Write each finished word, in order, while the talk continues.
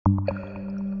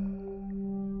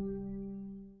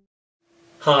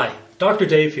Hi, Dr.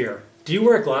 Dave here. Do you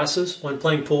wear glasses when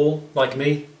playing pool, like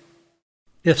me?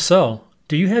 If so,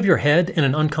 do you have your head in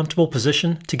an uncomfortable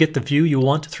position to get the view you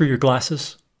want through your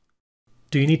glasses?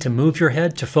 Do you need to move your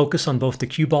head to focus on both the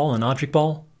cue ball and object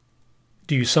ball?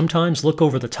 Do you sometimes look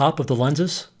over the top of the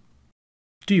lenses?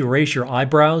 Do you raise your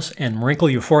eyebrows and wrinkle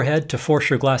your forehead to force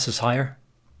your glasses higher?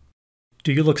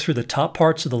 Do you look through the top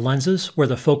parts of the lenses where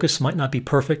the focus might not be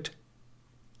perfect?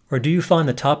 Or do you find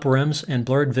the top rims and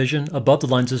blurred vision above the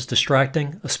lenses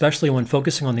distracting, especially when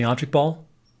focusing on the object ball?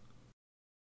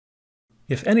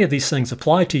 If any of these things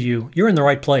apply to you, you're in the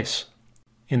right place.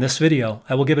 In this video,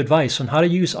 I will give advice on how to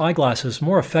use eyeglasses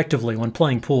more effectively when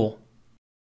playing pool.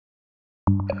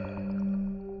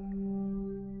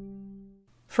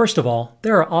 First of all,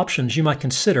 there are options you might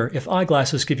consider if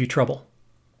eyeglasses give you trouble.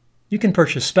 You can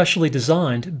purchase specially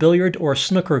designed billiard or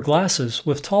snooker glasses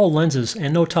with tall lenses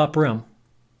and no top rim.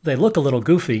 They look a little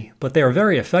goofy, but they are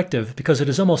very effective because it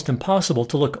is almost impossible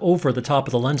to look over the top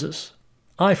of the lenses.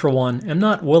 I, for one, am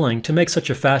not willing to make such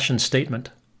a fashion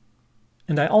statement.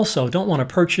 And I also don't want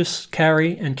to purchase,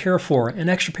 carry, and care for an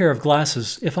extra pair of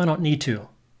glasses if I don't need to.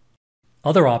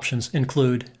 Other options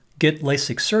include get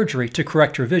LASIK surgery to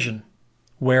correct your vision,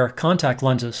 wear contact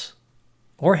lenses,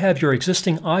 or have your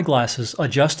existing eyeglasses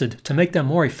adjusted to make them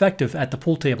more effective at the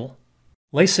pool table.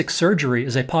 LASIK surgery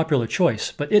is a popular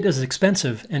choice, but it is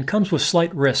expensive and comes with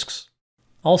slight risks.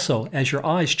 Also, as your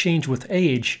eyes change with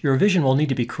age, your vision will need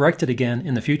to be corrected again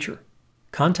in the future.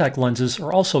 Contact lenses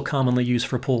are also commonly used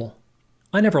for pool.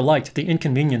 I never liked the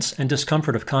inconvenience and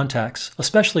discomfort of contacts,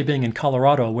 especially being in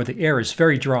Colorado where the air is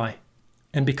very dry.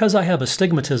 And because I have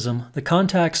astigmatism, the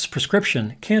contacts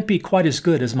prescription can't be quite as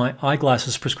good as my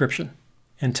eyeglasses prescription.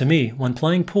 And to me, when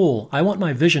playing pool, I want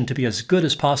my vision to be as good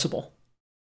as possible.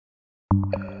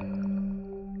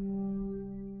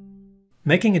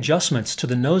 Making adjustments to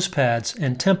the nose pads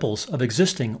and temples of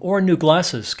existing or new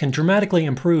glasses can dramatically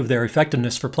improve their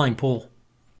effectiveness for playing pool.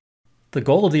 The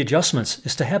goal of the adjustments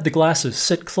is to have the glasses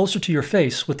sit closer to your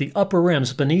face with the upper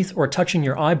rims beneath or touching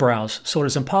your eyebrows so it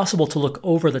is impossible to look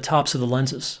over the tops of the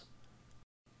lenses.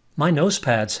 My nose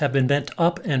pads have been bent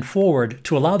up and forward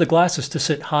to allow the glasses to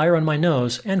sit higher on my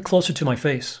nose and closer to my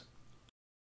face.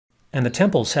 And the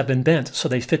temples have been bent so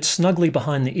they fit snugly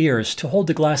behind the ears to hold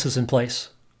the glasses in place.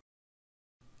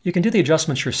 You can do the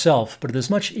adjustments yourself, but it is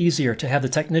much easier to have the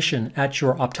technician at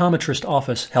your optometrist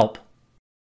office help.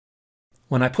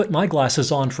 When I put my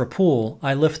glasses on for pool,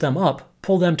 I lift them up,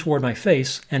 pull them toward my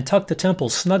face, and tuck the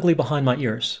temples snugly behind my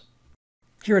ears.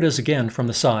 Here it is again from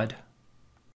the side.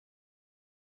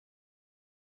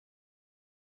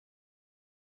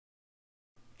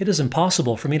 It is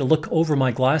impossible for me to look over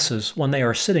my glasses when they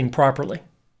are sitting properly.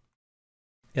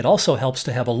 It also helps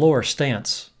to have a lower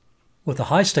stance. With a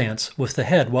high stance, with the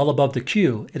head well above the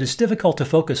cue, it is difficult to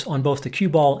focus on both the cue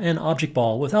ball and object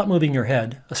ball without moving your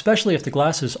head, especially if the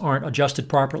glasses aren't adjusted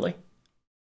properly.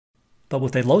 But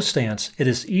with a low stance, it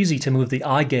is easy to move the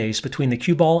eye gaze between the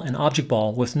cue ball and object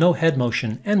ball with no head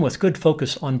motion and with good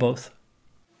focus on both.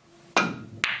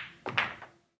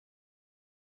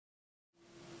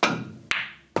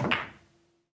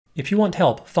 If you want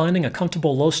help finding a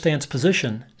comfortable low stance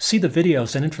position, see the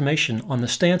videos and information on the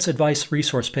Stance Advice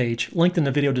resource page linked in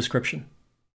the video description.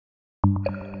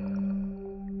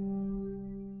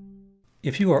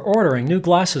 If you are ordering new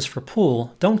glasses for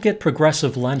pool, don't get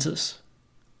progressive lenses.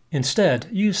 Instead,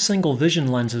 use single vision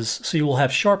lenses so you will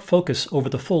have sharp focus over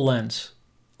the full lens.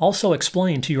 Also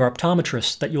explain to your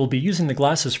optometrist that you will be using the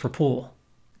glasses for pool.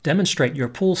 Demonstrate your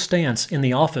pool stance in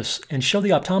the office and show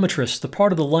the optometrist the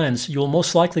part of the lens you will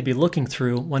most likely be looking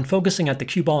through when focusing at the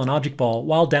cue ball and object ball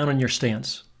while down in your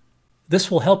stance. This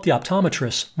will help the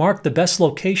optometrist mark the best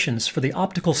locations for the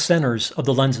optical centers of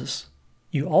the lenses.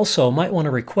 You also might want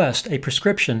to request a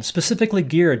prescription specifically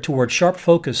geared toward sharp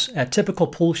focus at typical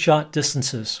pool shot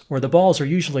distances, where the balls are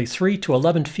usually 3 to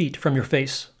 11 feet from your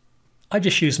face. I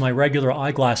just use my regular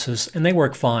eyeglasses and they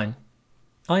work fine.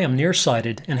 I am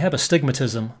nearsighted and have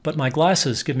astigmatism, but my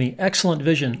glasses give me excellent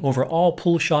vision over all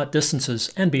pool shot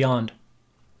distances and beyond.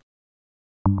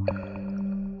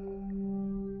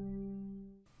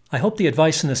 I hope the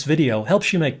advice in this video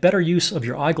helps you make better use of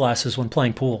your eyeglasses when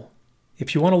playing pool.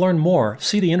 If you want to learn more,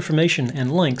 see the information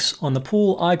and links on the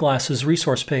Pool Eyeglasses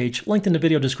resource page linked in the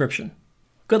video description.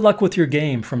 Good luck with your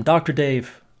game from Dr.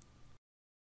 Dave.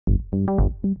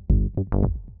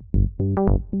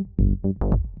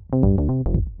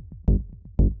 Thank you.